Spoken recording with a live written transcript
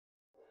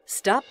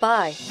Stop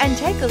by and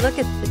take a look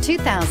at the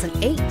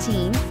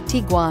 2018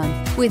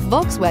 Tiguan. With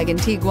Volkswagen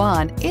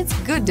Tiguan, it's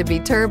good to be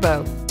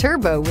turbo.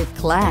 Turbo with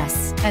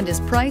class, and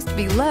is priced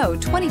below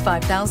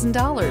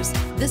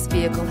 $25,000. This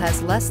vehicle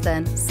has less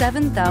than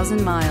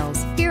 7,000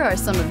 miles. Here are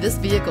some of this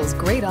vehicle's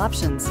great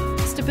options: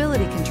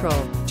 stability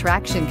control,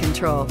 traction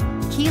control,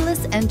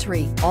 keyless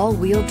entry,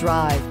 all-wheel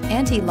drive,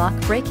 anti-lock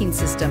braking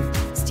system,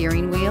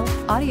 steering wheel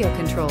audio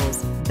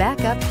controls,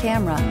 backup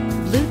camera,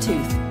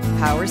 Bluetooth,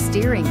 power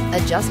steering,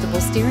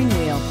 adjustable steering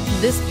wheel.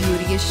 This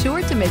beauty is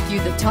sure to make you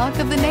the talk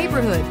of the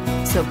neighborhood.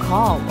 So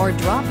call or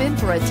drop in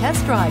for a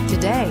test drive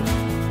today.